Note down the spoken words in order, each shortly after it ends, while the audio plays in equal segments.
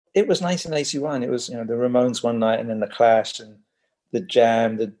it was 1981. It was, the Ramones one night, and then the Clash, and the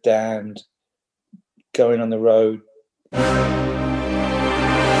Jam, the Damned, Going on the Road.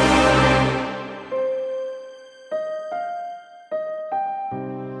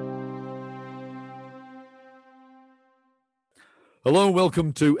 Hello and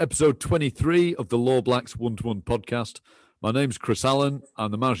welcome to episode 23 of the Law Blacks 1-to-1 podcast. My name's Chris Allen.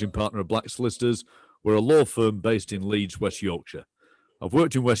 I'm the managing partner of Black Solicitors. We're a law firm based in Leeds, West Yorkshire. I've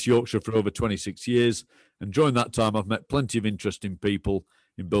worked in West Yorkshire for over 26 years, and during that time I've met plenty of interesting people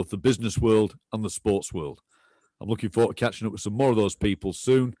in both the business world and the sports world. I'm looking forward to catching up with some more of those people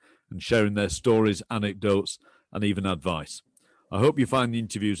soon and sharing their stories, anecdotes, and even advice. I hope you find the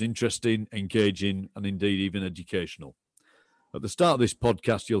interviews interesting, engaging, and indeed even educational. At the start of this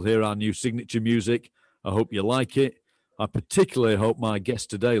podcast, you'll hear our new signature music. I hope you like it. I particularly hope my guest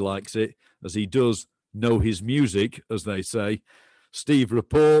today likes it, as he does know his music, as they say. Steve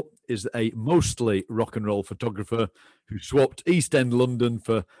Rapport is a mostly rock and roll photographer who swapped East End London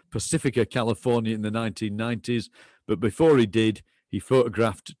for Pacifica, California in the 1990s. But before he did, he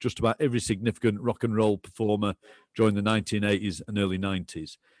photographed just about every significant rock and roll performer during the 1980s and early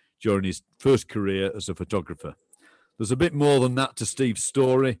 90s, during his first career as a photographer. There's a bit more than that to Steve's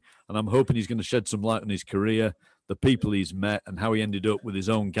story, and I'm hoping he's going to shed some light on his career, the people he's met, and how he ended up with his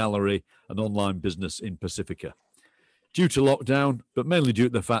own gallery and online business in Pacifica. Due to lockdown, but mainly due to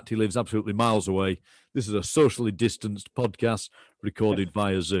the fact he lives absolutely miles away, this is a socially distanced podcast recorded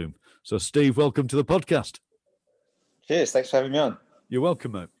via Zoom. So, Steve, welcome to the podcast. Cheers. Thanks for having me on. You're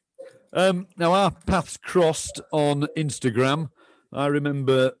welcome, mate. Now, our paths crossed on Instagram. I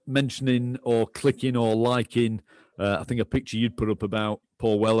remember mentioning or clicking or liking, I think a picture you'd put up about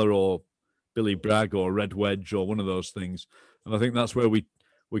Paul Weller or Billy Bragg or Red Wedge or one of those things. And I think that's where we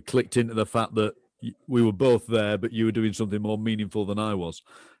clicked into the fact that we were both there, but you were doing something more meaningful than I was.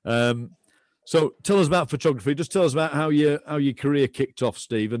 So tell us about photography. Just tell us about how your career kicked off,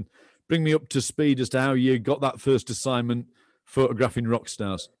 Steve, and bring me up to speed as to how you got that first assignment photographing rock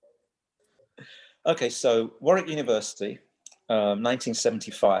stars. Okay, so Warwick University,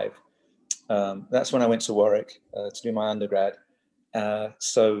 1975. That's when I went to Warwick to do my undergrad.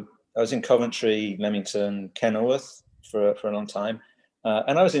 So I was in Coventry, Leamington, Kenilworth for a long time.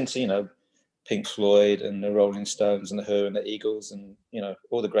 And I was into, Pink Floyd and the Rolling Stones and the Who and the Eagles and,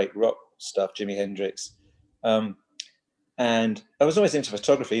 all the great rock stuff, Jimi Hendrix. And I was always into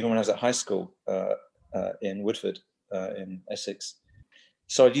photography, even when I was at high school in Woodford, in Essex.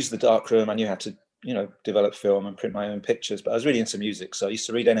 So I'd use the darkroom. I knew how to, develop film and print my own pictures, but I was really into music. So I used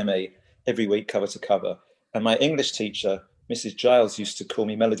to read NME every week, cover to cover. And my English teacher, Mrs. Giles, used to call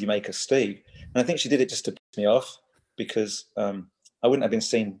me Melody Maker Steve. And I think she did it just to piss me off because I wouldn't have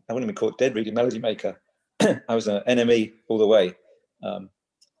been caught dead reading Melody Maker. I was an NME all the way. The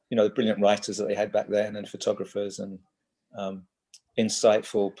brilliant writers that they had back then and photographers and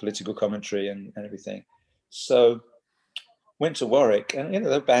insightful political commentary and everything. So went to Warwick and, there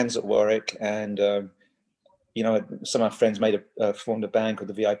were bands at Warwick and, some of my friends formed a band called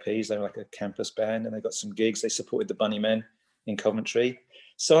the VIPs. They were like a campus band and they got some gigs. They supported the Bunnymen in Coventry.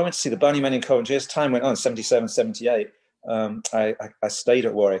 So I went to see the Bunnymen in Coventry. As time went on, 77, 78, I stayed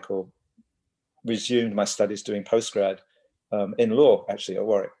at Warwick or resumed my studies doing postgrad in law, actually, at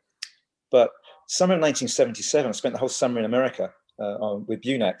Warwick. But summer of 1977, I spent the whole summer in America with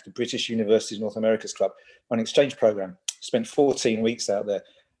BUNAC, the British Universities North Americas Club, on an exchange program. Spent 14 weeks out there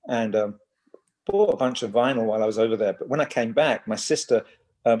and bought a bunch of vinyl while I was over there. But when I came back, my sister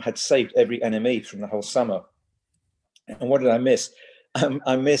had saved every NME from the whole summer. And what did I miss?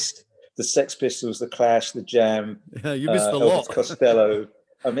 I missed the Sex Pistols, the Clash, the Jam. Yeah, you missed a lot. Costello.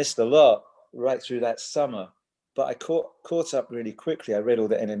 I missed a lot right through that summer. But I caught up really quickly. I read all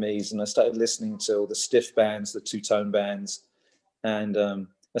the NMEs and I started listening to all the stiff bands, the two-tone bands, and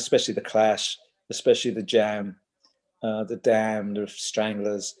especially the Clash, especially the Jam, the Damned, the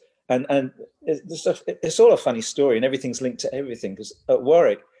Stranglers. And it's all a funny story and everything's linked to everything. Because at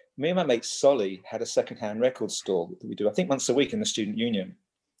Warwick, me and my mate Solly had a secondhand record store that we do, I think, once a week in the student union,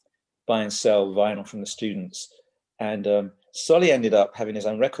 buy and sell vinyl from the students. And Solly ended up having his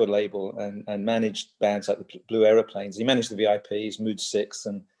own record label and managed bands like the Blue Aeroplanes. He managed the VIPs, Mood 6,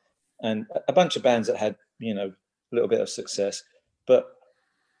 and a bunch of bands that had, a little bit of success. But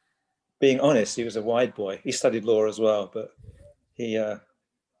being honest, he was a wide boy. He studied law as well, but he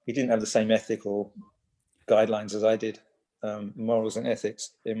didn't have the same ethical guidelines as I did, morals and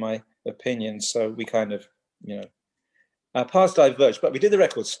ethics, in my opinion. So we kind of, our paths diverged. But we did the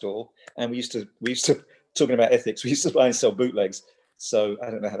record store, and we used to talking about ethics. We used to buy and sell bootlegs. So I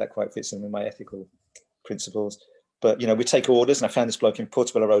don't know how that quite fits in with my ethical principles. but we take orders, and I found this bloke in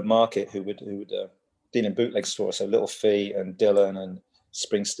Portobello Road Market who would deal in bootlegs for us, so Little Fee and Dylan and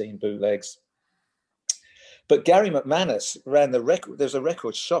Springsteen bootlegs. But Gary McManus ran the record. There's a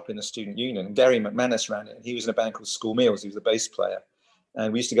record shop in the student union, and Gary McManus ran it. He was in a band called School Meals. He was the bass player,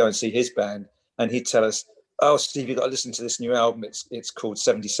 and we used to go and see his band. And he'd tell us, "Oh, Steve, you got to listen to this new album. It's called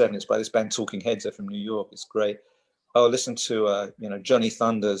 77. It's by this band Talking Heads. They're from New York. It's great. Oh, listen to Johnny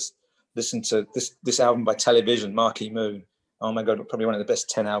Thunders. Listen to this album by Television, Marquee Moon. Oh my God, probably one of the best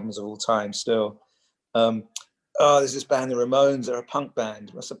 10 albums of all time still. Oh, there's this band, the Ramones. They're a punk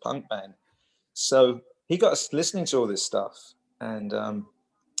band. What's a punk band?" So he got us listening to all this stuff, and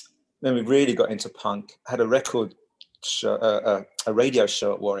then we really got into punk. Had a record show, a radio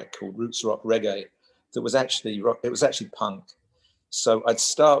show at Warwick called Roots Rock Reggae that was actually rock. It was actually punk. So I'd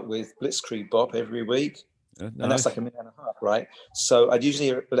start with Blitzkrieg Bop every week, Nice. and that's like a minute and a half, right? So I'd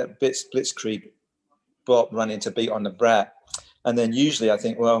usually let Blitzkrieg Bop run into Beat on the Brat, and then usually I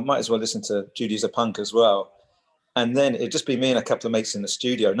think, well, I might as well listen to Judy's a Punk as well. And then it'd just be me and a couple of mates in the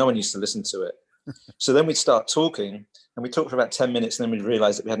studio. No one used to listen to it. So then we'd start talking, and we'd talk for about 10 minutes, and then we'd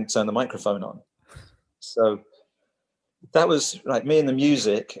realize that we hadn't turned the microphone on. So that was like me and the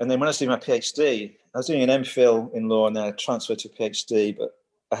music. And then when I was doing my PhD, I was doing an MPhil in law, and then I transferred to a PhD, but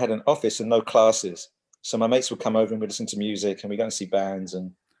I had an office and no classes. So my mates would come over and we'd listen to music, and we'd go and see bands,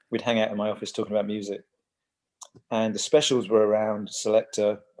 and we'd hang out in my office talking about music. And the specials were around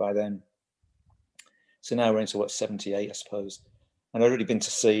Selector by then. So now we're into 78, I suppose. And I'd already been to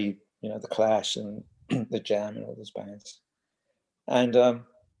see, the Clash and the Jam and all those bands. And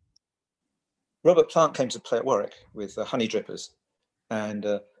Robert Plant came to play at Warwick with Honey Drippers. And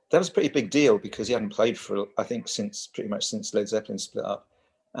that was a pretty big deal because he hadn't played for, I think, pretty much since Led Zeppelin split up.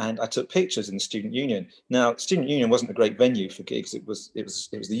 And I took pictures in the Student Union. Now, Student Union wasn't a great venue for gigs. It was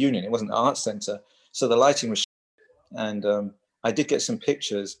the Union. It wasn't the Arts Centre. So the lighting was and I did get some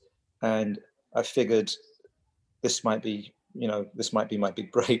pictures, and I figured this might be my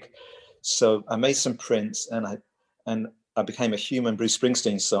big break. So I made some prints, and I became a human Bruce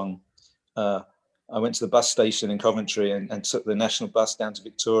Springsteen song. I went to the bus station in Coventry and took the national bus down to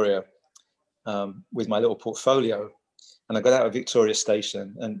Victoria with my little portfolio. And I got out of Victoria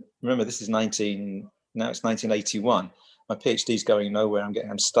Station. And remember, this is now it's 1981. My PhD's going nowhere.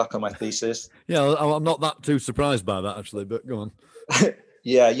 I'm stuck on my thesis. Yeah, I'm not that too surprised by that, actually, but go on.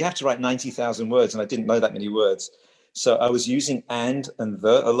 Yeah, you have to write 90,000 words, and I didn't know that many words. So I was using and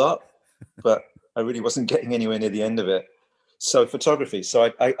the a lot, but I really wasn't getting anywhere near the end of it. So photography.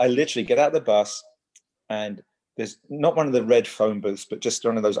 So I literally get out of the bus, and there's not one of the red phone booths, but just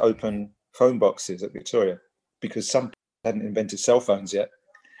one of those open phone boxes at Victoria, because some hadn't invented cell phones yet.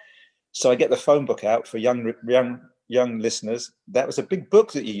 So I get the phone book out for young listeners. That was a big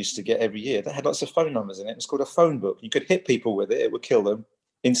book that you used to get every year. That had lots of phone numbers in it. It was called a phone book. You could hit people with it. It would kill them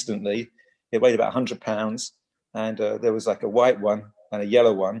instantly. It weighed about 100 pounds. And there was like a white one and a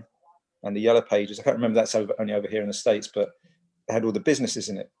yellow one, and the yellow pages. I can't remember, that's only over here in the States, but it had all the businesses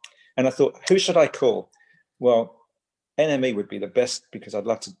in it. And I thought, who should I call? Well, NME would be the best, because I'd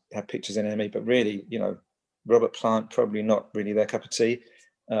love to have pictures in NME, but really, Robert Plant, probably not really their cup of tea.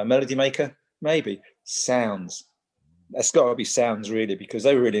 Melody Maker, maybe. Sounds. That's got to be Sounds, really, because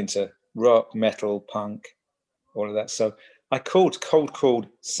they were really into rock, metal, punk, all of that. So I cold called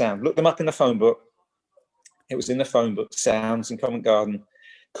Sound. Looked them up in the phone book. It was in the phone book, Sounds in Covent Garden.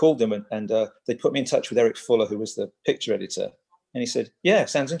 Called them, and they put me in touch with Eric Fuller, who was the picture editor. And he said, "Yeah,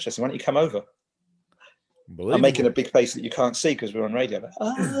 sounds interesting. Why don't you come over?" I'm making a big face that you can't see because we're on radio.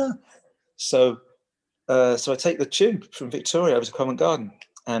 But, So I take the tube from Victoria over to Covent Garden,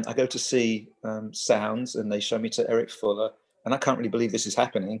 and I go to see Sounds, and they show me to Eric Fuller, and I can't really believe this is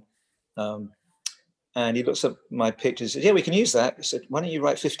happening. And he looks at my pictures and said, "Yeah, we can use that." He said, "Why don't you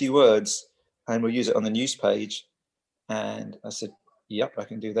write 50 words and we'll use it on the news page?" And I said, "Yep, I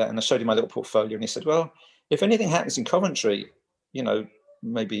can do that." And I showed him my little portfolio, and he said, "Well, if anything happens in Coventry,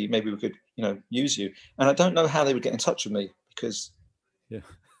 maybe we could, use you." And I don't know how they would get in touch with me, because there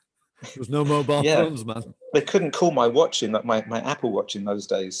was no mobile phones, man. They couldn't call my watch in, like my Apple Watch in those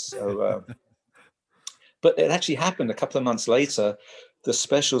days. So, but it actually happened a couple of months later. The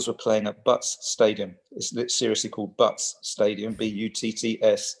specials were playing at Butts Stadium. It's seriously called Butts Stadium,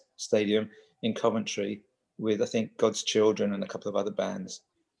 Butts Stadium in Coventry, with, I think, God's Children and a couple of other bands.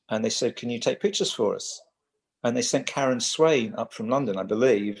 And they said, "Can you take pictures for us?" And they sent Karen Swain up from London, I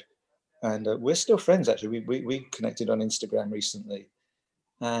believe. And we're still friends, actually. We connected on Instagram recently.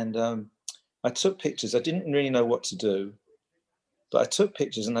 And I took pictures. I didn't really know what to do, but I took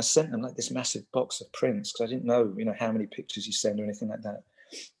pictures, and I sent them like this massive box of prints, because I didn't know, how many pictures you send or anything like that.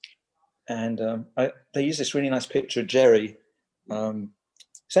 And they used this really nice picture of Jerry.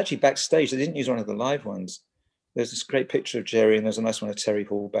 It's actually backstage. They didn't use one of the live ones. There's this great picture of Jerry, and there's a nice one of Terry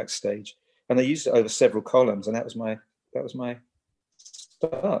Hall backstage. And they used it over several columns, and that was my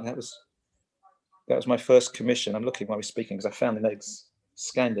start. That was my first commission. I'm looking while we're speaking because I found the notes,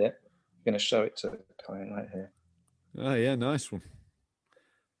 scanned it. I'm going to show it to Kai right here. Oh yeah, nice one.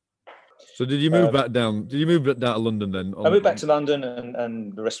 So did you move back down? Did you move back down to London then? I moved back to London,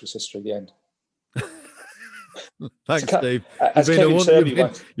 and the rest was history. The end. Thanks, Steve.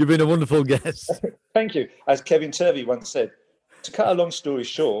 You've been a wonderful guest. Thank you. As Kevin Turvey once said, to cut a long story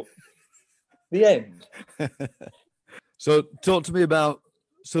short, the end. So talk to me about,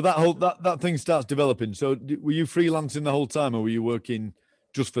 so that thing starts developing. So were you freelancing the whole time, or were you working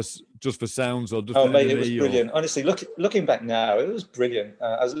just for sounds, or just? Oh, mate, it was brilliant. Honestly, looking back now, it was brilliant.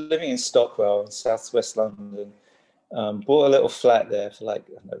 I was living in Stockwell, in southwest London. Bought a little flat there for like,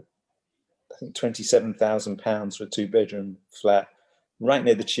 I think £27,000 for a 2-bedroom flat, right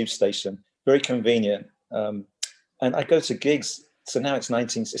near the tube station. Very convenient. And I go to gigs. So now it's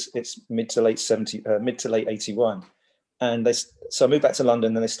mid to late 81. And so I moved back to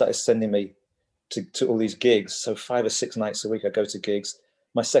London, and they started sending me to all these gigs. So 5 or 6 nights a week I go to gigs.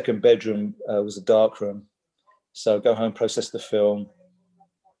 My second bedroom was a dark room. So go home, process the film,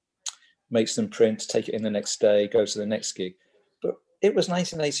 make some prints, take it in the next day, go to the next gig. But it was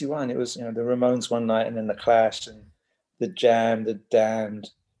 1981. It was, the Ramones one night, and then the Clash, and the Jam, the Damned,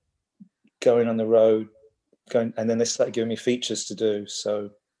 going on the road, and then they started giving me features to do. So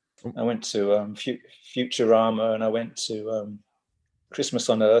I went to Futurama, and I went to Christmas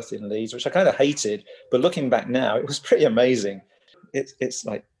on Earth in Leeds, which I kind of hated. But looking back now, it was pretty amazing. It's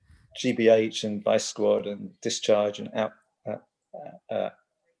like GBH and Vice Squad and Discharge and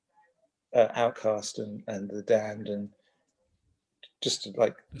Outcast and the Damned, and just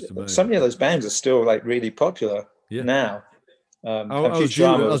like so many of those bands are still like really popular now. I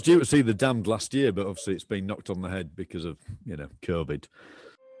was due to see the Damned last year, but obviously it's been knocked on the head because of COVID.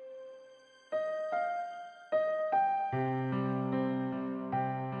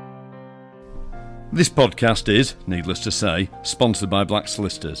 This podcast is, needless to say, sponsored by Blacks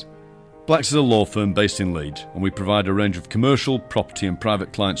Solicitors. Blacks is a law firm based in Leeds, and we provide a range of commercial, property and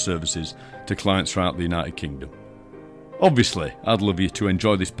private client services to clients throughout the United Kingdom. Obviously, I'd love you to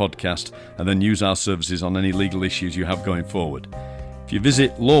enjoy this podcast and then use our services on any legal issues you have going forward. If you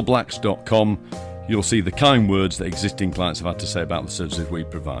visit lawblacks.com, you'll see the kind words that existing clients have had to say about the services we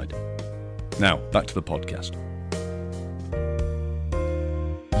provide. Now, back to the podcast.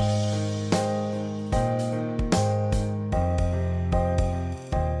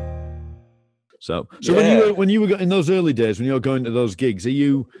 So when you were in those early days, when you were going to those gigs, are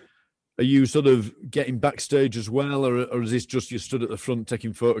you sort of getting backstage as well, or is this just you stood at the front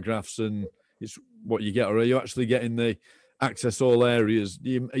taking photographs and it's what you get, or are you actually getting the access all areas?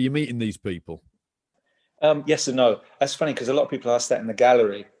 Are you meeting these people? Yes and no. That's funny because a lot of people ask that in the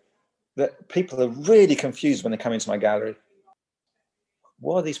gallery. That people are really confused when they come into my gallery.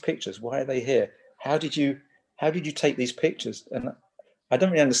 What are these pictures? Why are they here? How did you take these pictures? And I don't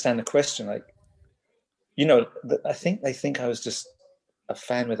really understand the question. Like, I think they think I was just a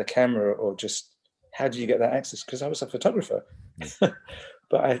fan with a camera, or just how did you get that access? Because I was a photographer.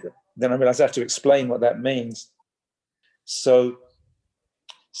 But then I realized I have to explain what that means. So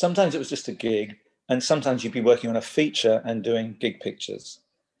sometimes it was just a gig, and sometimes you'd be working on a feature and doing gig pictures.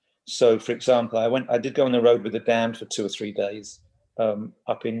 So, for example, I did go on the road with the Damned for 2 or 3 days,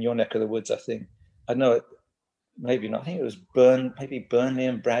 up in your neck of the woods, I think. I know it, maybe not. I think it was Burnley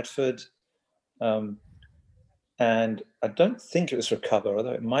and Bradford. And I don't think it was for cover,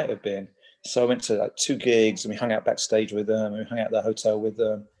 although it might have been. So I went to like 2 gigs, and we hung out backstage with them, and we hung out at the hotel with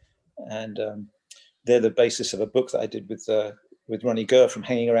them. And they're the basis of a book that I did with Ronnie Gurr from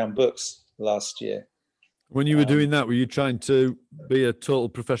Hanging Around Books last year. When you were doing that, were you trying to be a total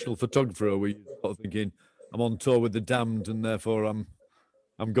professional photographer, or were you sort of thinking, I'm on tour with the Damned and therefore I'm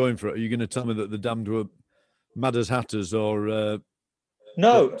going for it? Are you going to tell me that the Damned were mad as hatters, or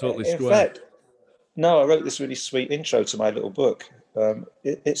no, totally square? In fact, no, I wrote this really sweet intro to my little book.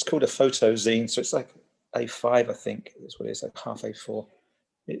 It's called a photo zine, so it's like A5, I think is what it is, like half A4.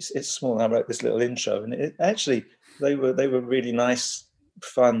 It's small, and I wrote this little intro, and it actually they were really nice,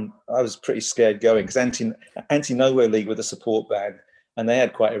 fun. I was pretty scared going because Anti Nowhere League were the support band, and they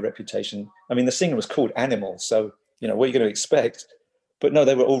had quite a reputation. I mean, the singer was called Animal, so what are you going to expect? But no,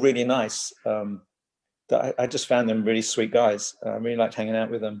 they were all really nice. I just found them really sweet guys. I really liked hanging out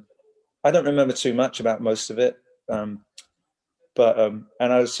with them. I don't remember too much about most of it, but and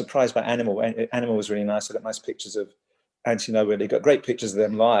I was surprised by Animal. Animal was really nice. I got nice pictures of Anti Nowhere League. Got great pictures of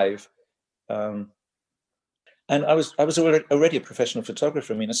them live, And I was already a professional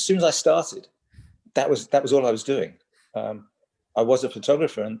photographer. I mean, as soon as I started, that was all I was doing. I was a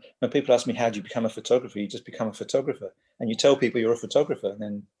photographer, and when people ask me how do you become a photographer, you just become a photographer, and you tell people you're a photographer, and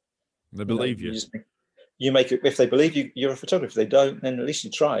then they believe you. You make it. If they believe you, you're a photographer. If they don't, then at least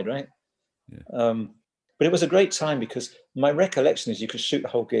you tried, right? Yeah. But it was a great time because my recollection is you could shoot the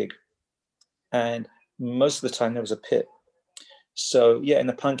whole gig, and most of the time there was a pit. So yeah, in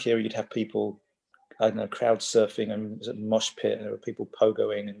the punk era, you'd have people, I don't know, crowd surfing and it was a mosh pit, and there were people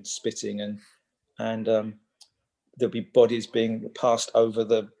pogoing and spitting, and there'll be bodies being passed over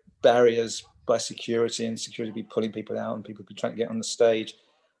the barriers by security, and security would be pulling people out, and people would be trying to get on the stage.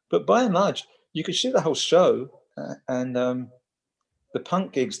 But by and large, you could shoot the whole show, and the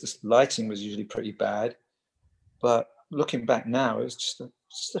punk gigs, the lighting was usually pretty bad. But looking back now, it was just a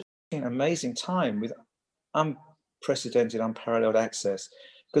amazing time with unprecedented, unparalleled access.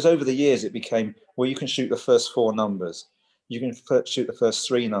 Because over the years, it became, well, you can shoot the first 4 numbers, you can shoot the first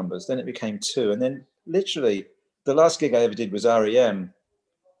 3 numbers, then it became 2, and then literally the last gig I ever did was REM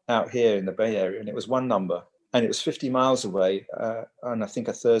out here in the Bay Area, and it was 1 number, and it was 50 miles away on I think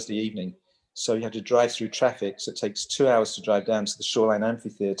a Thursday evening. So you had to drive through traffic. So it takes 2 hours to drive down to the Shoreline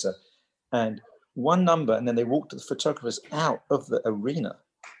Amphitheatre, and 1 number, and then they walked the photographers out of the arena.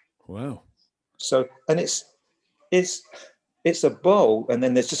 Wow! So, and it's a bowl, and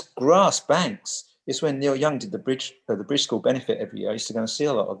then there's just grass banks. It's when Neil Young did the Bridge School benefit every year. I used to go and see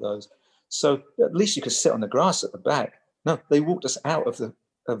a lot of those. So at least you could sit on the grass at the back. No, they walked us out of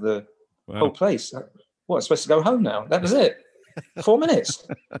the whole place. What, I'm supposed to go home now? That was it. 4 minutes.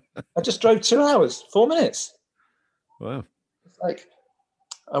 I just drove 2 hours, 4 minutes. Wow. It's like,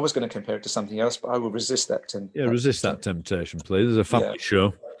 I was going to compare it to something else, but I will resist that. Resist that temptation, please. There's a family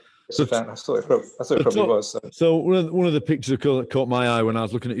show. So, I thought it probably was. So one of the pictures that caught my eye when I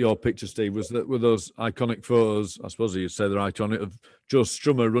was looking at your picture, Steve, was that with those iconic photos, I suppose you'd say they're iconic, of Joe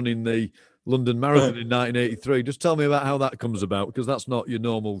Strummer running the London Marathon in 1983. Just tell me about how that comes about, because that's not your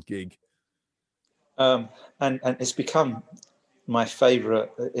normal gig. And it's become my favourite.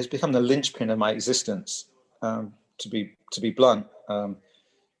 It's become the linchpin of my existence. To be blunt,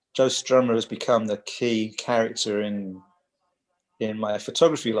 Joe Strummer has become the key character in my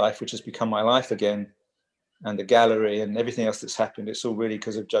photography life, which has become my life again, and the gallery and everything else that's happened. It's all really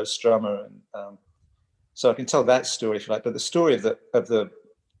because of Joe Strummer, and so I can tell that story if you like. But the story of the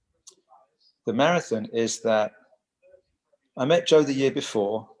marathon is that I met Joe the year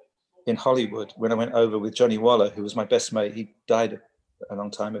before in Hollywood when I went over with Johnny Waller, who was my best mate. He died a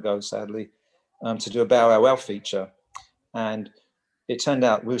long time ago, sadly, to do a Bow Wow Wow feature, and it turned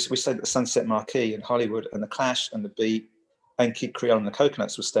out we stayed at the Sunset Marquee in Hollywood, and the Clash and the Beat and Kid Creole and the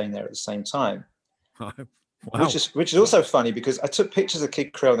Coconuts were staying there at the same time. Wow. Which is also funny because I took pictures of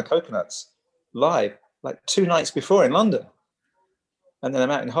Kid Creole and the Coconuts live like 2 nights before in London, and then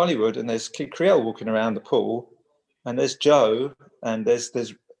I'm out in Hollywood and there's Kid Creole walking around the pool, and there's Joe, and there's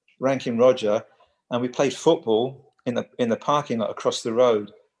Rankin Roger, and we played football in the parking lot across the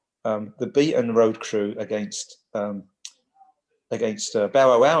road. The Beat and road crew against Bow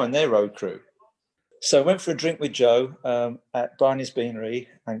Wow Wow and their road crew. So I went for a drink with Joe at Barney's Beanery,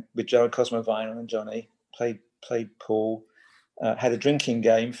 and with Joe and Cosmo Vinyl and Johnny, played pool, had a drinking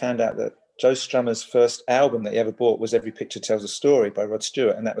game, found out that Joe Strummer's first album that he ever bought was Every Picture Tells a Story by Rod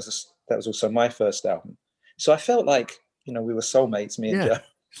Stewart, and that was also my first album. So I felt like, we were soulmates, me and Joe.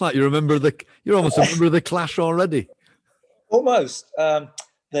 It's like you're almost a member of the Clash already. Almost.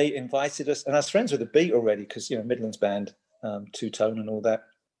 They invited us, and I was friends with the Beat already because, Midlands band, two-tone and all that.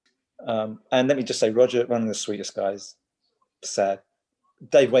 And let me just say, Roger, one of the sweetest guys, sad.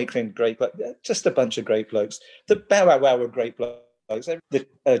 Dave Wakeling, great, but just a bunch of great blokes. The Bow Wow Wow were great blokes.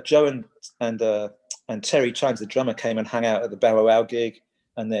 Joe and Terry Chimes, the drummer, came and hung out at the Bow Wow Wow gig,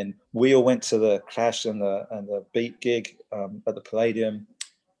 and then we all went to the Clash and the Beat gig at the Palladium.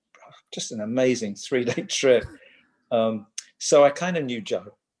 Just an amazing 3-day trip. So I kind of knew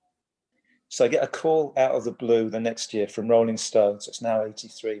Joe. So I get a call out of the blue the next year from Rolling Stones. It's now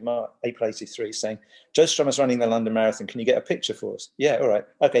April 83, saying, Joe Strummer's running the London Marathon. Can you get a picture for us? Yeah, all right.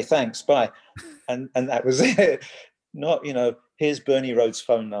 Okay, thanks. Bye. And that was it. Not, here's Bernie Rhodes'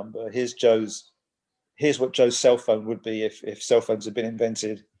 phone number. Here's what Joe's cell phone would be if cell phones had been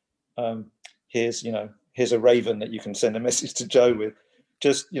invented. Here's a Raven that you can send a message to Joe with.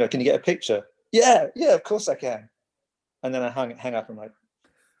 Just, can you get a picture? Yeah, of course I can. And then I hang up. I'm like,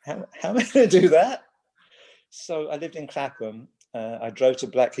 how am I going to do that? So I lived in Clapham. I drove to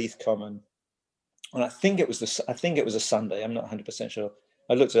Blackheath Common, and I think it was a Sunday. I'm not 100% sure.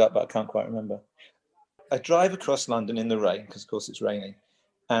 I looked it up, but I can't quite remember. I drive across London in the rain because, of course, it's raining,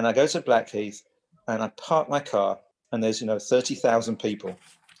 And I go to Blackheath and I park my car, and there's, 30,000 people,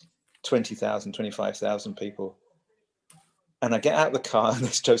 20,000, 25,000 people. And I get out of the car and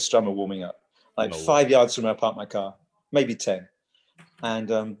there's Joe Strummer warming up, like 5 yards from where I park my car, maybe 10.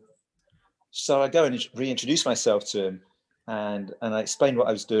 And so I go and reintroduce myself to him, and I explained what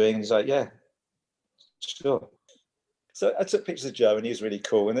I was doing, and he's like, yeah, sure. So I took pictures of Joe, and he was really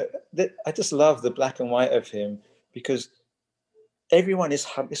cool. And I just love the black and white of him, because everyone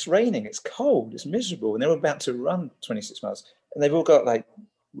it's raining, it's cold, it's miserable, and they're about to run 26 miles, and they've all got like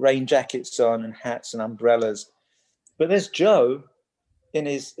rain jackets on and hats and umbrellas. But there's Joe in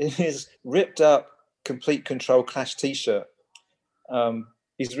his ripped up Complete Control Clash t-shirt.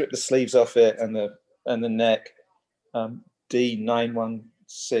 He's ripped the sleeves off it and the neck.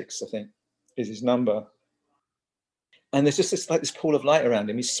 D916, I think, is his number. And there's just this pool of light around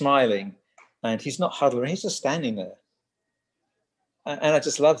him. He's smiling, and he's not huddling. He's just standing there. And I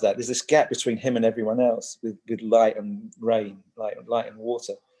just love that. There's this gap between him and everyone else with light and rain, light and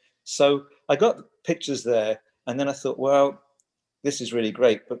water. So I got pictures there, and then I thought, well, this is really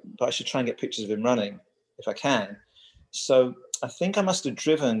great, but I should try and get pictures of him running if I can. So I think I must have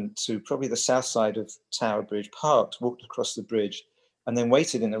driven to probably the south side of Tower Bridge, parked, walked across the bridge, and then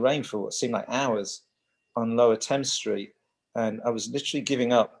waited in the rain for what seemed like hours on Lower Thames Street. And I was literally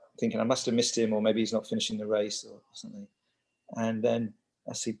giving up, thinking I must have missed him, or maybe he's not finishing the race or something. And then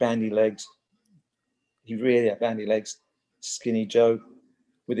I see bandy legs. He really had bandy legs, skinny Joe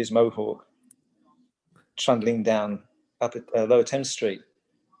with his mohawk, trundling down up at Lower Thames Street.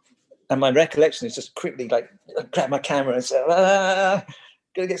 And my recollection is just quickly like grab my camera and say,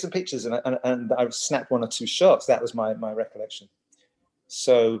 go get some pictures. And I snapped one or two shots. That was my recollection.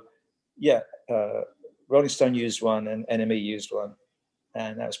 So yeah, Rolling Stone used one and NME used one.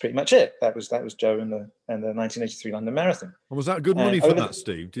 And that was pretty much it. That was Joe in the 1983 London Marathon. And was that good money for that,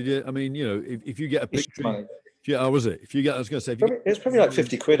 Steve? Did you? I mean, if you get a picture, money. Yeah, was it? If you get, I was going to say, it was probably like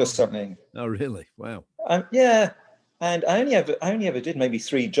 50 quid or something. Oh, really? Wow. Yeah, and I only ever did maybe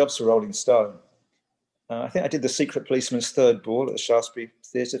 3 jobs for Rolling Stone. I think I did the Secret Policeman's Third Ball at the Shaftesbury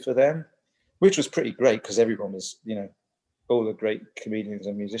Theatre for them, which was pretty great because everyone was, all the great comedians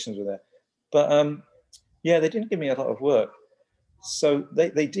and musicians were there. But yeah, they didn't give me a lot of work. So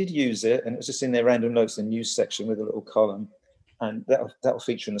they did use it, and it was just in their random notes, the news section with a little column, and that'll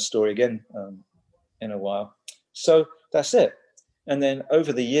feature in the story again in a while. So that's it. And then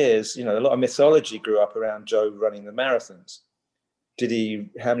over the years, a lot of mythology grew up around Joe running the marathons.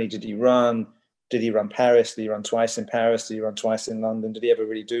 How many did he run? Did he run Paris? Did he run twice in Paris? Did he run twice in London? Did he ever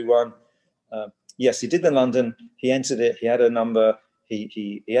really do one? Yes, he did the London. He entered it. He had a number.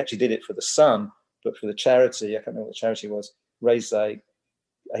 He actually did it for the Sun, but for the charity, I can't remember what the charity was, raised like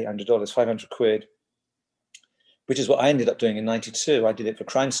 $800, 500 quid, which is what I ended up doing in 92. I did it for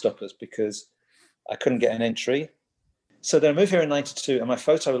Crime Stoppers because I couldn't get an entry. So then I moved here in 92, and my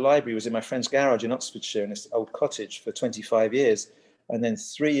photo library was in my friend's garage in Oxfordshire in this old cottage for 25 years. And then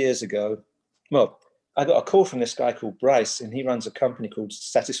 3 years ago, well, I got a call from this guy called Bryce, and he runs a company called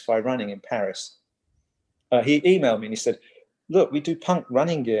Satisfy Running in Paris. He emailed me and he said, look, we do punk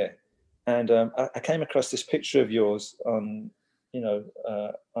running gear. And I came across this picture of yours on the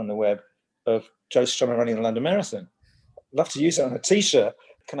web of Joe Strummer running the London Marathon. I'd love to use it on a t-shirt.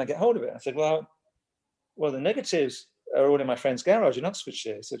 Can I get hold of it? I said, well, the negatives are all in my friend's garage in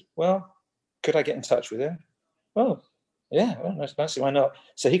Oxfordshire. He said, well, could I get in touch with him? Oh, yeah, well, nice. Why not?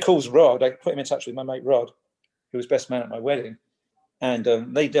 So he calls Rod. I put him in touch with my mate Rod, who was best man at my wedding. And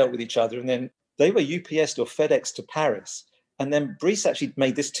they dealt with each other. And then they were UPS'd or FedEx to Paris. And then Brice actually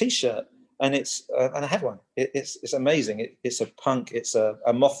made this t-shirt. And and I have one. It's amazing. It's a punk. It's a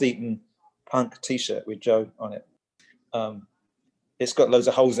moth-eaten punk t-shirt with Joe on it. It's got loads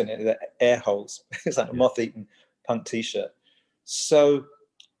of holes in it, air holes. It's like a moth-eaten punk t-shirt. So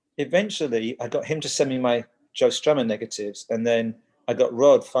eventually I got him to send me my Joe Strummer negatives, and then I got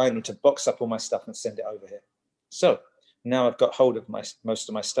Rod finally to box up all my stuff and send it over here. So now I've got hold of most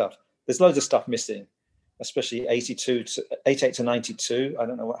of my stuff. There's loads of stuff missing, especially 88 to 92. I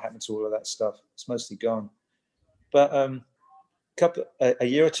don't know what happened to all of that stuff. It's mostly gone. But a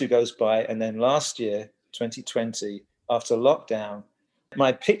year or two goes by, and then last year, 2020, after lockdown,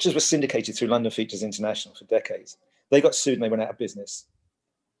 my pictures were syndicated through London Features International for decades. They got sued and they went out of business.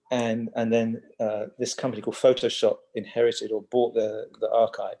 And then this company called Photoshop inherited or bought the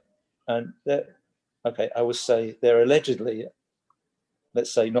archive. And I would say they're allegedly,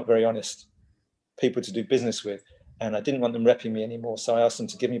 let's say, not very honest people to do business with. And I didn't want them repping me anymore. So I asked them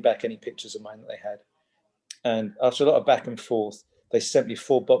to give me back any pictures of mine that they had. And after a lot of back and forth, they sent me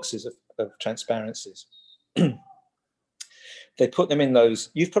 4 boxes of transparencies. they put them in those.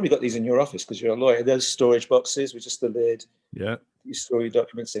 You've probably got these in your office because you're a lawyer. Those storage boxes with just the lid. Yeah. You store your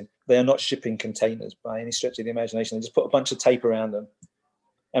documents in. They are not shipping containers by any stretch of the imagination. They just put a bunch of tape around them.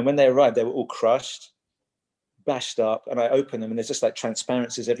 And when they arrived, they were all crushed, bashed up. And I opened them and there's just like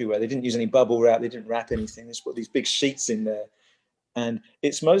transparencies everywhere. They didn't use any bubble wrap. They didn't wrap anything. They just put these big sheets in there. And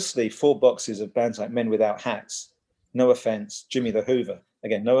it's mostly 4 boxes of bands like Men Without Hats. No offense, Jimmy the Hoover.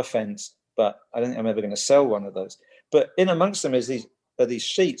 Again, no offense, but I don't think I'm ever going to sell one of those. But in amongst them is these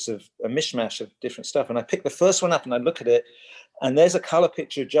sheets of a mishmash of different stuff. And I picked the first one up and I look at it, and there's a color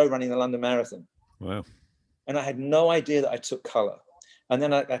picture of Joe running the London Marathon. Wow. And I had no idea that I took color. And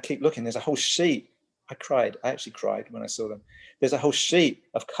then I keep looking, there's a whole sheet. I actually cried when I saw them. There's a whole sheet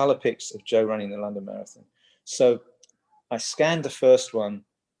of color pics of Joe running the London Marathon. So I scanned the first one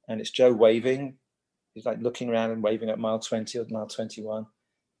and it's Joe waving. He's like looking around and waving at mile 20 or mile 21.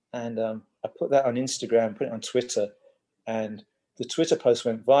 And I put that on Instagram, put it on Twitter, and the Twitter post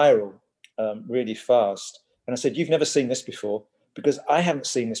went viral really fast. And I said, "You've never seen this before," because I haven't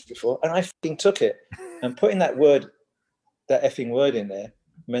seen this before. And I fucking took it. And putting that effing word in there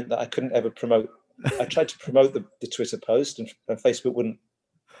meant that I couldn't ever promote. I tried to promote the Twitter post, and Facebook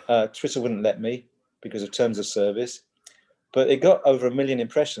Twitter wouldn't let me because of terms of service. But it got over 1 million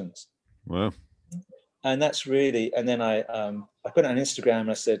impressions. Wow. And that's really, and then I put it on Instagram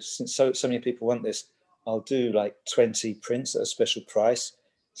and I said, since so many people want this, I'll do like 20 prints at a special price,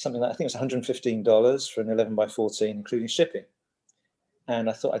 something like, I think it was $115 for an 11 by 14, including shipping. And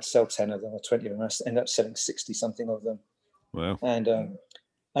I thought I'd sell 10 of them or 20 of them. I ended up selling 60 something of them. Wow. And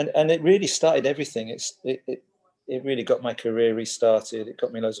it really started everything. It really got my career restarted. It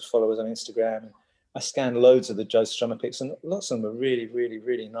got me loads of followers on Instagram. And I scanned loads of the Joe Strummer pics, and lots of them were really, really,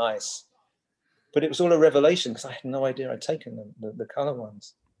 really nice. But it was all a revelation because I had no idea I'd taken them, the color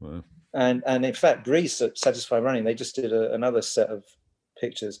ones. Wow. And in fact, Brees at Satisfy Running, they just did another set of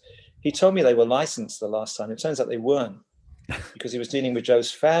pictures. He told me they were licensed the last time. It turns out they weren't, because he was dealing with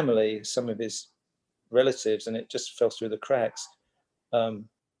Joe's family, some of his relatives, and it just fell through the cracks.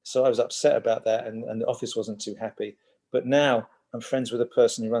 So I was upset about that, and the office wasn't too happy. But now I'm friends with a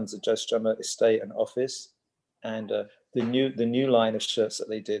person who runs the Joe Strummer estate and office, and the new line of shirts that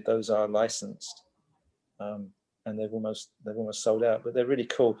they did, those are licensed, and they've almost sold out. But they're really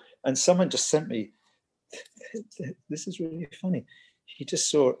cool. And someone just sent me. This is really funny. He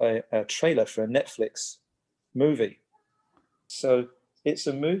just saw a trailer for a Netflix movie. So it's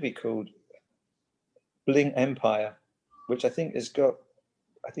a movie called Bling Empire, which I think it's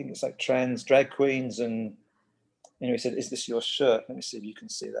like trans drag queens. And anyway, he said, "Is this your shirt?" Let me see if you can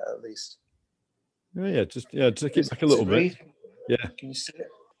see that at least. Just keep it back a little bit. Yeah. Can you see it?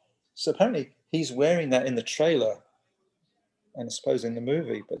 So apparently he's wearing that in the trailer, and I suppose in the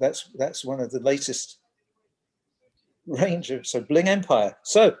movie. But that's one of the latest range of Bling Empire.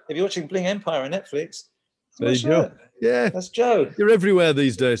 So if you're watching Bling Empire on Netflix, there you go. Yeah, that's Joe. You're everywhere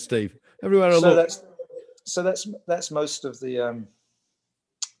these days, Steve. Everywhere I look. That's most of the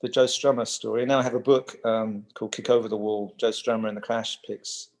Joe Strummer story. Now I have a book called Kick Over the Wall, Joe Strummer and the Clash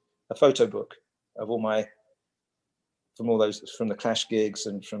pics, a photo book of from the Clash gigs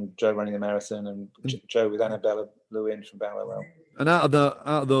and from Joe running the marathon and Joe with Annabella Lewin from Bow Wow Wow. And out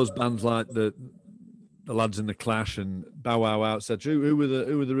of those bands like the lads in the Clash and Bow Wow Wow, etc., who were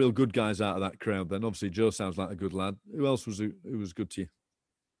the real good guys out of that crowd? Then obviously Joe sounds like a good lad. Who else was good to you?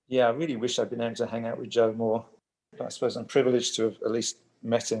 Yeah, I really wish I'd been able to hang out with Joe more. But I suppose I'm privileged to have at least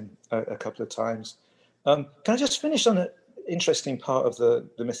met him a couple of times. Can I just finish on an interesting part of the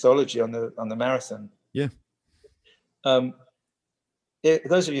mythology on the marathon? Yeah.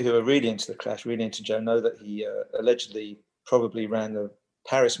 Those of you who are really into the Clash, really into Joe, know that he allegedly probably ran the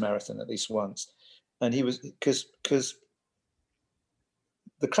Paris Marathon at least once. And he was, because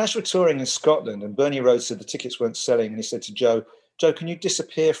the Clash were touring in Scotland and Bernie Rhodes said the tickets weren't selling. And he said to Joe, can you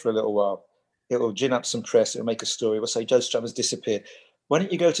disappear for a little while? It'll gin up some press. It'll make a story. We'll say Joe Strummer's disappeared. Why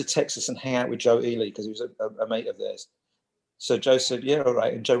don't you go to Texas and hang out with Joe Ely? Because he was a mate of theirs. So Joe said, yeah, all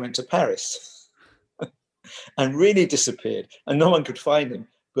right. And Joe went to Paris and really disappeared. And no one could find him.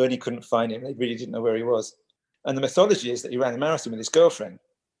 Bernie couldn't find him. They really didn't know where he was. And the mythology is that he ran the marathon with his girlfriend.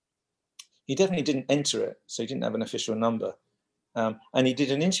 He definitely didn't enter it, so he didn't have an official number. And he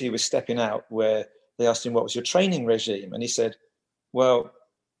did an interview with Stepping Out where they asked him, what was your training regime? And he said, well,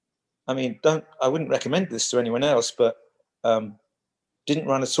 I mean, I wouldn't recommend this to anyone else, but didn't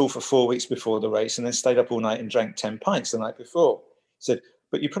run at all for 4 weeks before the race and then stayed up all night and drank 10 pints the night before. He said,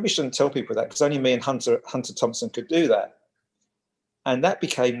 but you probably shouldn't tell people that because only me and Hunter Thompson could do that. And that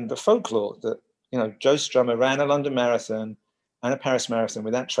became the folklore that, Joe Strummer ran a London Marathon and a Paris Marathon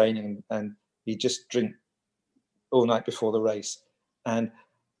without training, and he'd just drink all night before the race. And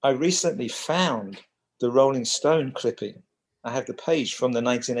I recently found the Rolling Stone clipping. I have the page from the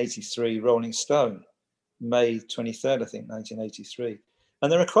 1983 Rolling Stone, May 23rd, I think, 1983.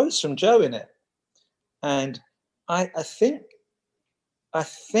 And there are quotes from Joe in it. And I think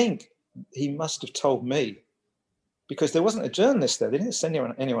he must have told me, because there wasn't a journalist there. They didn't send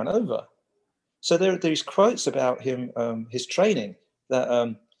anyone over. So there are these quotes about him, his training,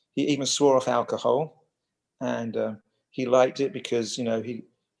 that he even swore off alcohol, and he liked it because,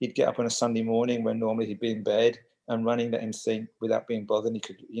 he'd get up on a Sunday morning when normally he'd be in bed, and running let him think without being bothered. He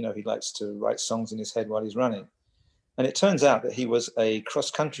could, he likes to write songs in his head while he's running. And it turns out that he was a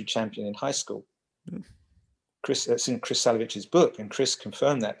cross-country champion in high school. It's in Chris Salovich's book, and Chris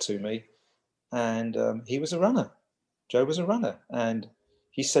confirmed that to me. And he was a runner. Joe was a runner, and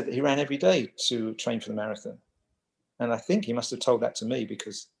he said that he ran every day to train for the marathon. And I think he must have told that to me,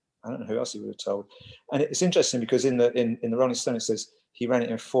 because I don't know who else he would have told. And it's interesting because in the Rolling Stone it says he ran it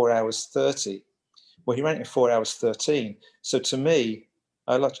in 4 hours 30. Well, he ran it in 4 hours 13. So to me,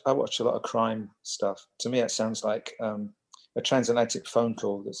 I watch a lot of crime stuff. To me, it sounds like a transatlantic phone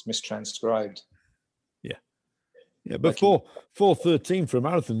call that's mistranscribed. Yeah, but 4:13 for a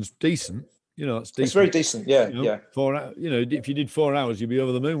marathon's decent. That's decent. It's very decent. Yeah, yeah. 4 hours. If you did 4 hours, you'd be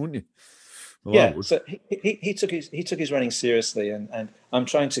over the moon, wouldn't you? Well, yeah. So he took his running seriously, and I'm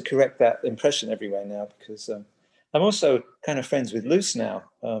trying to correct that impression everywhere now, because I'm also kind of friends with Luce now,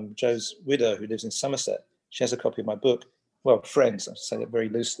 Joe's widow, who lives in Somerset. She has a copy of my book. Well, friends, I say that very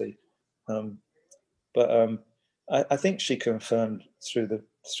loosely, but I think she confirmed through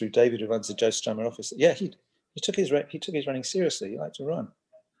David, who runs the Joe Strummer office. Yeah, he took his running seriously. He liked to run.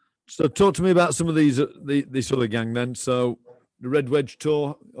 So talk to me about some of this other gang then. So the Red Wedge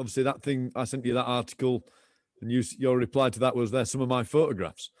Tour, obviously that thing, I sent you that article, and your reply to that was, there's some of my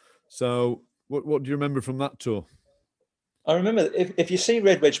photographs. So what do you remember from that tour? I remember if you see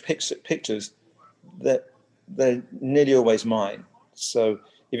Red Wedge pictures, they're nearly always mine. So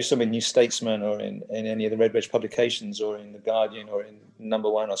if you saw me in New Statesman, or in any of the Red Wedge publications, or in The Guardian, or in Number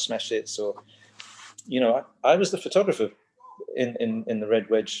One, or Smash Hits, or, I was the photographer in the Red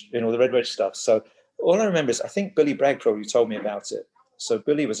Wedge, in all the Red Wedge stuff. So all I remember is, I think Billy Bragg probably told me about it. So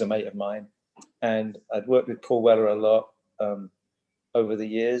Billy was a mate of mine, and I'd worked with Paul Weller a lot over the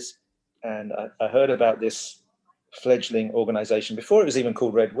years. And I heard about this fledgling organization before it was even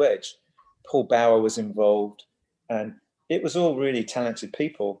called Red Wedge. Paul Bauer was involved, and it was all really talented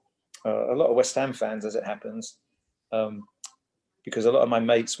people. A lot of West Ham fans, as it happens, because a lot of my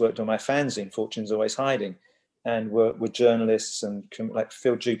mates worked on my fanzine, Fortune's Always Hiding, and were journalists, and like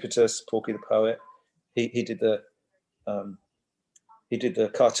Phil Jupiter, Porky the Poet. He did the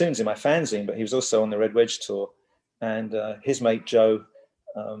cartoons in my fanzine, but he was also on the Red Wedge tour. And his mate Joe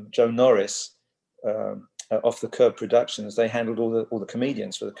Norris, Off the Curb Productions, they handled all the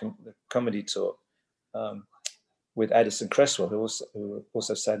comedians for the comedy tour, with Addison Cresswell, who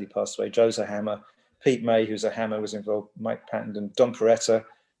also sadly passed away. Joe's a hammer. Pete May, who's a hammer, was involved. Mike Patton and Don Peretta,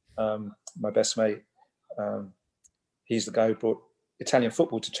 my best mate. He's the guy who brought Italian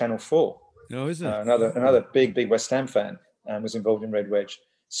football to Channel 4. Oh, is it? Another big West Ham fan, and was involved in Red Wedge.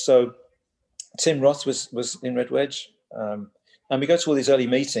 So Tim Roth was in Red Wedge. And we go to all these early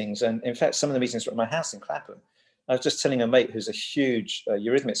meetings. And in fact, some of the meetings were at my house in Clapham. I was just telling a mate who's a huge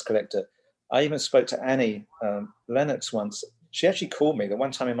Eurythmics collector. I even spoke to Annie Lennox once. She actually called me the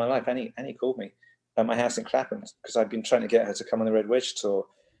one time in my life. Annie called me at my house in Clapham, because I'd been trying to get her to come on the Red Wedge tour.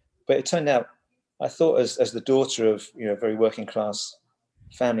 But it turned out, I thought as the daughter of a very working class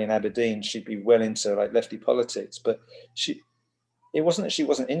family in Aberdeen, she'd be well into like lefty politics. But it wasn't that she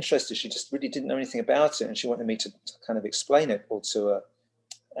wasn't interested. She just really didn't know anything about it, and she wanted me to kind of explain it all to her.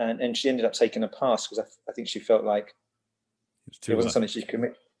 And she ended up taking a pass, because I think she felt like it wasn't something she could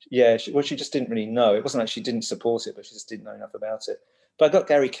commit. Yeah, she just didn't really know. It wasn't like she didn't support it, but she just didn't know enough about it. But I got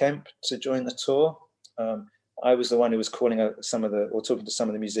Gary Kemp to join the tour. I was the one who was calling out talking to some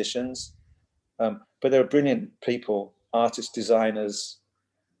of the musicians. But there were brilliant people: artists, designers,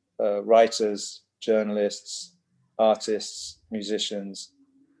 writers, journalists, artists, musicians,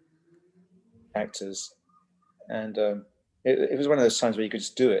 actors. And it was one of those times where you could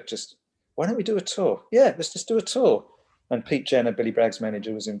just do it. Just, why don't we do a tour? Yeah, let's just do a tour. And Pete Jenner, Billy Bragg's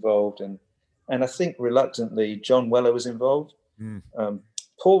manager, was involved. And I think reluctantly, John Weller was involved.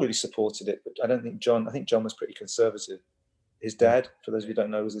 Paul really supported it, but I think John was pretty conservative. His dad, for those of you who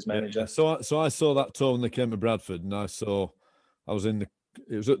don't know, was his manager. Yeah. So I saw that tour when they came to Bradford, and I was it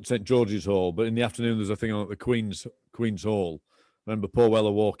was at St George's Hall, but in the afternoon there's a thing on at the Queen's Hall. I remember Paul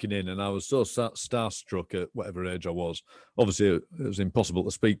Weller walking in, and I was so starstruck at whatever age I was. Obviously, it was impossible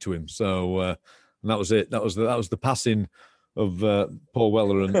to speak to him. So and that was it. That was the passing of Paul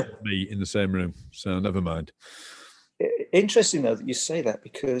Weller and me in the same room. So never mind. Interesting though that you say that,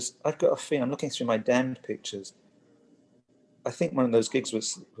 because I've got a feeling, I'm looking through my damned pictures. I think one of those gigs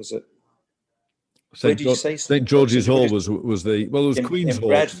was at, where did you say? St. George's Hall was the, well, it was Queen's in Hall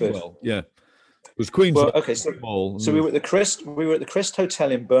Bradford. as well. Yeah, it was Queen's Well, Hall. okay, so we were at the Crest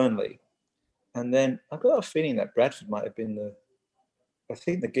Hotel in Burnley, and then I've got a feeling that Bradford might have been I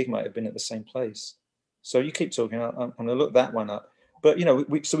think the gig might have been at the same place. So you keep talking, I'm going to look that one up. But you know,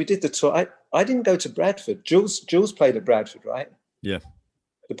 we did the tour. I didn't go to Bradford. Jules played at Bradford, right? Yeah.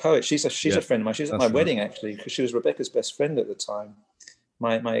 The poet. She's a friend of mine. She was at my wedding actually, because she was Rebecca's best friend at the time,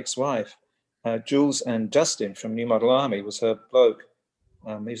 my ex-wife. Jules and Justin from New Model Army was her bloke.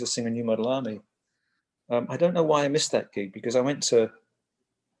 He was a singer in New Model Army. I don't know why I missed that gig, because I went to,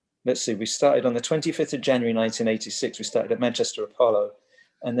 let's see, we started on the 25th of January 1986. We started at Manchester Apollo,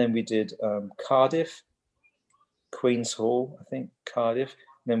 and then we did Cardiff, Queen's Hall, I think, Cardiff.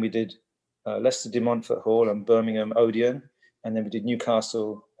 And then we did Leicester de Montfort Hall and Birmingham Odeon. And then we did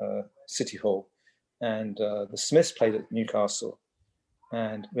Newcastle City Hall. And the Smiths played at Newcastle.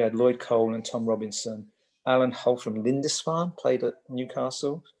 And we had Lloyd Cole and Tom Robinson. Alan Hull from Lindisfarne played at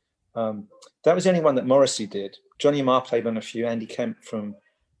Newcastle. That was the only one that Morrissey did. Johnny Marr played on a few. Andy Kemp from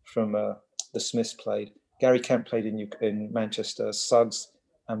the Smiths played. Gary Kemp played in Manchester. Suggs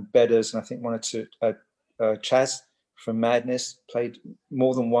and Bedders, and I think one or two. Chaz from Madness played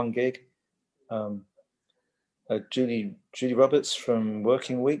more than one gig. Julie Roberts from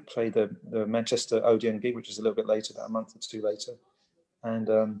Working Week played the Manchester Odeon gig, which was a little bit later, about a month or two later. And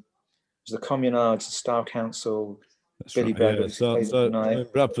it was the Communards, the Style Council, That's Billy right, Bragg. So in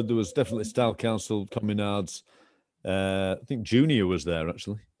Bradford, there was definitely Style Council, Communards. I think Junior was there,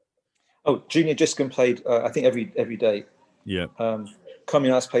 actually. Oh, Junior Jiscombe played, I think, every day. Yeah.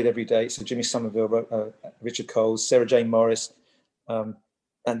 Communards played every day. So Jimmy Somerville, Richard Coles, Sarah Jane Morris. And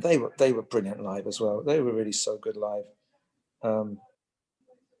they were brilliant live as well. They were really so good live.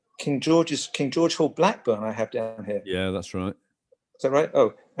 King George Hall, Blackburn, I have down here. Yeah, that's right. Is that right?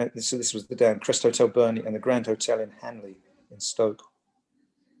 Oh, so this was the Crest Hotel Burnley and the Grand Hotel in Hanley in Stoke.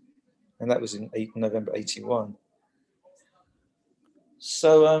 And that was in November 81.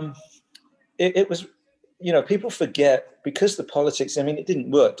 So it was, you know, people forget, because the politics, I mean, it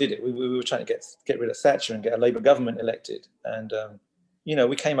didn't work, did it? We were trying to get rid of Thatcher and get a Labour government elected. And, you know,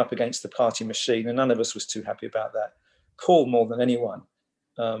 we came up against the party machine, and none of us was too happy about that. Paul more than anyone.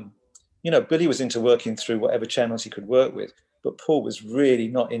 You know, Billy was into working through whatever channels he could work with, but Paul was really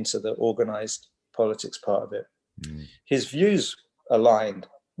not into the organised politics part of it. His views aligned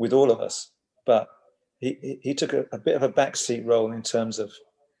with all of us, but he took a bit of a backseat role in terms of,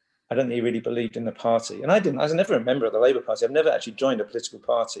 I don't think he really believed in the party. And I didn't. I was never a member of the Labour Party. I've never actually joined a political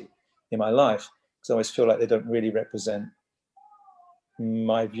party in my life, because I always feel like they don't really represent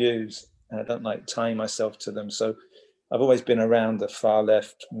my views, and I don't like tying myself to them. So I've always been around the far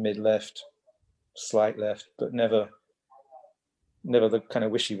left, mid left, slight left, but never the kind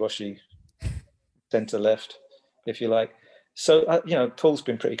of wishy-washy centre left, if you like. So, you know, Paul's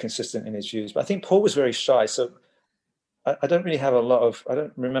been pretty consistent in his views, but I think Paul was very shy. So I don't really have I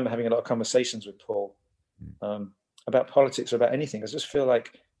don't remember having a lot of conversations with Paul about politics or about anything. I just feel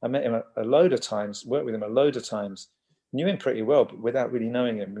like I met him a load of times, worked with him a load of times, knew him pretty well, but without really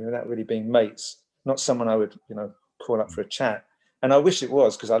knowing him, without really being mates, not someone I would, you know, call up for a chat. And I wish it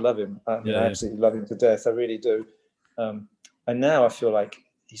was, because I love him. I absolutely love him to death. I really do. And now I feel like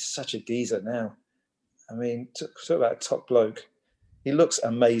he's such a geezer now. I mean, talk about a top bloke. He looks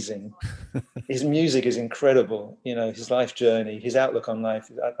amazing. His music is incredible. You know, his life journey, his outlook on life.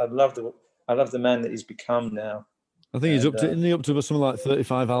 I love the man that he's become now. I think he's up to something like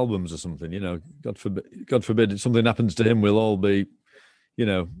 35 albums or something. You know, God forbid something happens to him, we'll all be, you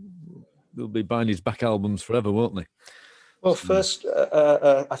know, they'll be buying his back albums forever, won't they? Well, first,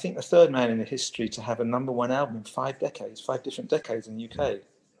 I think the third man in the history to have a #1 album in 5 different decades in the UK.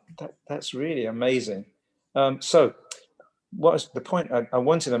 That's really amazing. So what was the point I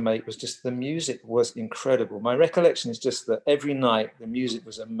wanted to make was just the music was incredible. My recollection is just that every night the music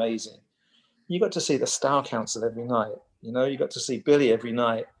was amazing. You got to see the Style Council every night. You know, you got to see Billy every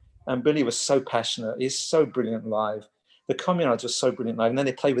night. And Billy was so passionate. He's so brilliant live. The Communards were so brilliant live. And then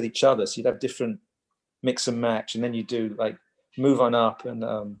they play with each other. So you'd have different mix and match. And then you do like Move On Up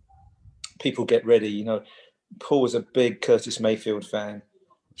and People Get Ready. You know, Paul was a big Curtis Mayfield fan.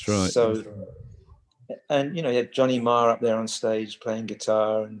 That's right. So, and, you know, you had Johnny Marr up there on stage playing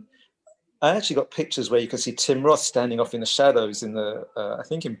guitar. And I actually got pictures where you can see Tim Roth standing off in the shadows in I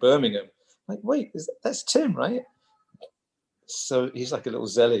think in Birmingham. Like, wait, that's Tim, right? So he's like a little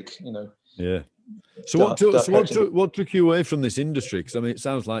Zelig, you know. Yeah. So what took you away from this industry? Because I mean, it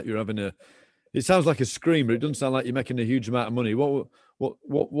sounds like you're it sounds like a screamer. It doesn't sound like you're making a huge amount of money.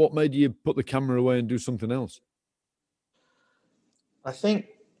 What made you put the camera away and do something else? I think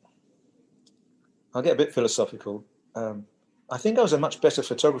I'll get a bit philosophical. I think I was a much better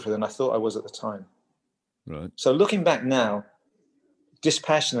photographer than I thought I was at the time. Right. So looking back now,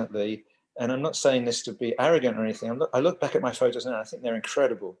 dispassionately, and I'm not saying this to be arrogant or anything. I look back at my photos now. I think they're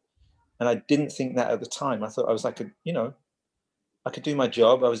incredible, and I didn't think that at the time. I thought I was like I could do my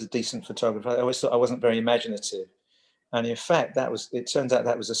job. I was a decent photographer. I always thought I wasn't very imaginative, and in fact, it turns out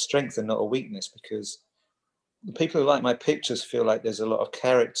that was a strength and not a weakness, because the people who like my pictures feel like there's a lot of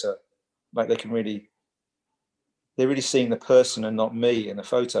character, like they're really seeing the person and not me in the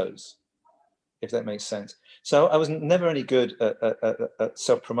photos, if that makes sense. So I was never any good at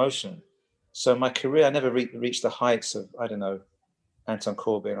self-promotion. So my career, I never reached the heights of, I don't know, Anton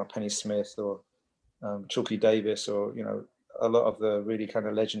Corbijn or Penny Smith or Chalky Davis or, a lot of the really kind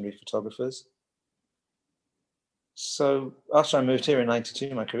of legendary photographers. So after I moved here in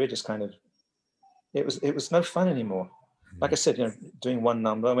 '92, my career just kind of, it was no fun anymore. Like I said, doing one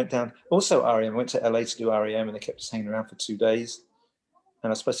number. I went down, also REM, I went to LA to do REM, and they kept us hanging around for 2 days. And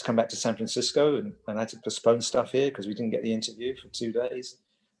I was supposed to come back to San Francisco, and I had to postpone stuff here because we didn't get the interview for 2 days.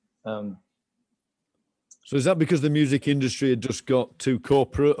 So is that because the music industry had just got too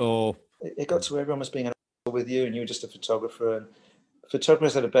corporate, or? It got to where everyone was being an asshole with you, and you were just a photographer. And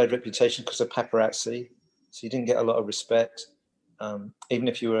photographers had a bad reputation because of paparazzi, so you didn't get a lot of respect, even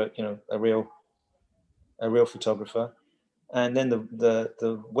if you were, a real photographer. And then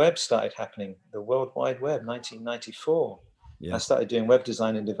the web started happening, the World Wide Web, 1994. Yeah. I started doing web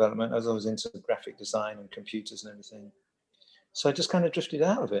design and development as I was into graphic design and computers and everything. So I just kind of drifted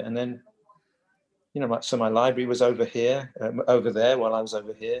out of it. And then, so my library was over there while I was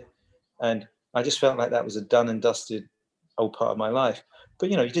over here. And I just felt like that was a done and dusted old part of my life. But,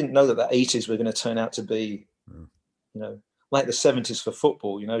 you didn't know that the 80s were going to turn out to be, like the 70s for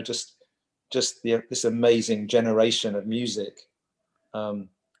football, just this amazing generation of music. I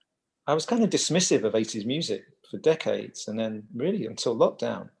was kind of dismissive of 80s music for decades, and then really until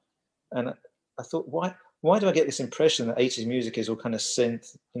lockdown. And I thought, why do I get this impression that 80s music is all kind of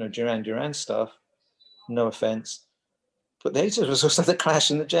synth, Duran Duran stuff? No offense. But the 80s was also the Clash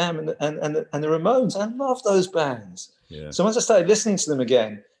and the Jam and the Ramones. I love those bands. Yeah. So once I started listening to them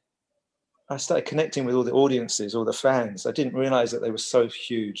again, I started connecting with all the audiences, all the fans. I didn't realize that they were so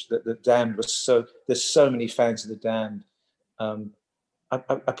huge, that the Damned there's so many fans of the Damned.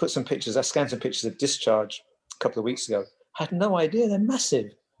 I put some pictures, I scanned some pictures of Discharge a couple of weeks ago. I had no idea, they're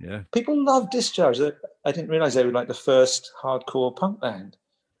massive. Yeah. People love Discharge. I didn't realize they were like the first hardcore punk band.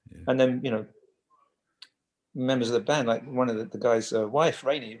 Yeah. And then, members of the band, like one of the guy's wife,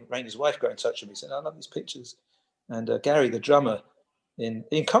 Rainy's wife, got in touch with me, said, I love these pictures. And Gary, the drummer in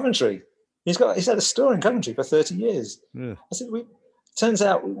Coventry, he's had a store in Coventry for 30 years. Yeah. I said, turns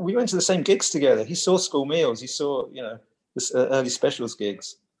out we went to the same gigs together. He saw School Meals, he saw, this early specials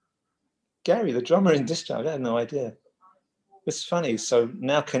gigs. Gary, the drummer in Discharge, I had no idea. It's funny. So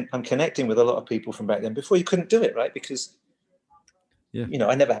now I'm connecting with a lot of people from back then. Before you couldn't do it, right? Because,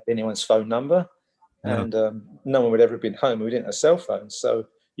 I never had anyone's phone number, and no one would ever have been home. We didn't have cell phones, so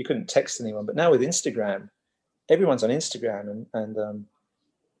you couldn't text anyone. But now with Instagram, everyone's on Instagram, and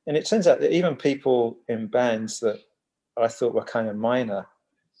it turns out that even people in bands that I thought were kind of minor,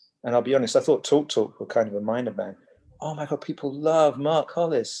 and I'll be honest, I thought Talk were kind of a minor band. Oh my God, people love Mark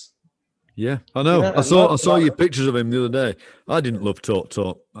Hollis. Yeah, I know. I saw your pictures of him the other day. I didn't love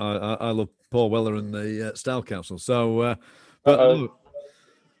Talk. I love Paul Weller and the Style Council. So,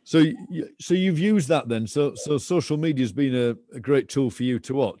 so you've used that then. So social media has been a great tool for you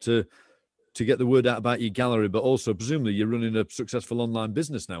to get the word out about your gallery, but also presumably you're running a successful online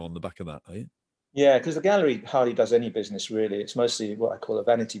business now on the back of that, are you? Yeah, because the gallery hardly does any business really. It's mostly what I call a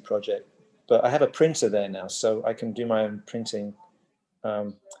vanity project. But I have a printer there now, so I can do my own printing.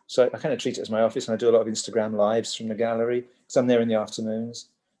 So I kind of treat it as my office, and I do a lot of Instagram lives from the gallery because I'm there in the afternoons.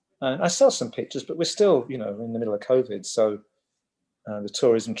 And I sell some pictures, but we're still, in the middle of COVID, so the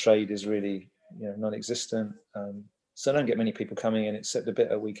tourism trade is really, non-existent. So I don't get many people coming in except a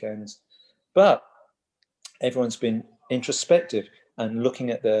bit at weekends. But everyone's been introspective and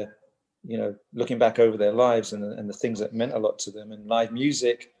looking at looking back over their lives and the things that meant a lot to them, and live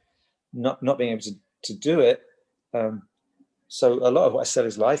music, not being able to do it. So a lot of what I sell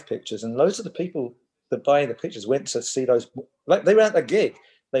is live pictures, and loads of the people that buy the pictures went to see those, like they were at the gig,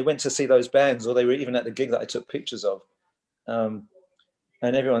 they went to see those bands, or they were even at the gig that I took pictures of.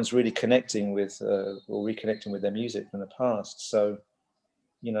 And everyone's really connecting with or reconnecting with their music from the past. So,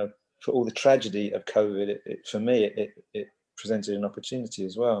 for all the tragedy of COVID, for me, it presented an opportunity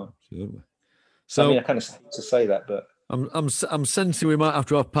as well. Absolutely. So I mean, I kind of hate to say that, but I'm sensing we might have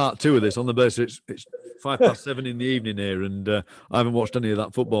to have part 2 of this on the basis it's 7:05 in the evening here, and I haven't watched any of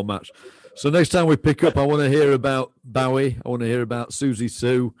that football match. So next time we pick up, I want to hear about Bowie. I want to hear about Susie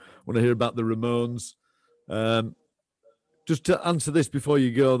Sue. I want to hear about the Ramones. Just to answer this before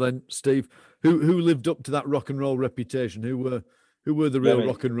you go, then, Steve, who lived up to that rock and roll reputation? Who were the real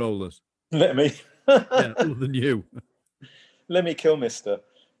rock and rollers? Let me. Yeah, other than you. Let me kill Mister.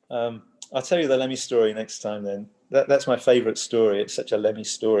 I'll tell you the Lemmy story next time. Then that's my favourite story. It's such a Lemmy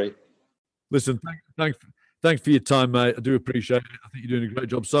story. Listen, thanks for your time, mate. I do appreciate it. I think you're doing a great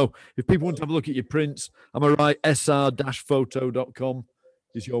job. So, if people want to have a look at your prints, am I right? sr-photo.com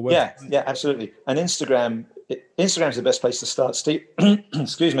is your website. Yeah, absolutely. And Instagram's the best place to start. Steve,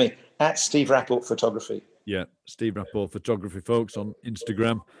 excuse me, at Steve Rapport Photography. Yeah, Steve Rapport Photography, folks, on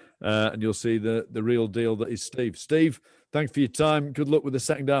Instagram, and you'll see the real deal that is Steve. Steve, thanks for your time. Good luck with the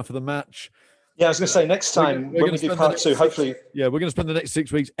second half of the match. Yeah, I was going to say next time when we do part 2, hopefully. Yeah, we're going to spend the next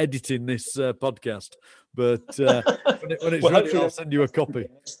 6 weeks editing this podcast, but when it's ready, I'll send you a copy.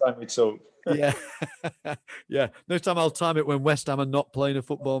 Next time we talk. Yeah, yeah. Next time I'll time it when West Ham are not playing a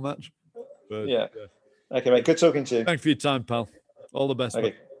football match. But, yeah. Okay, mate. Good talking to you. Thanks for your time, pal. All the best.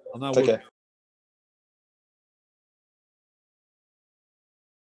 Okay. I'll now take care.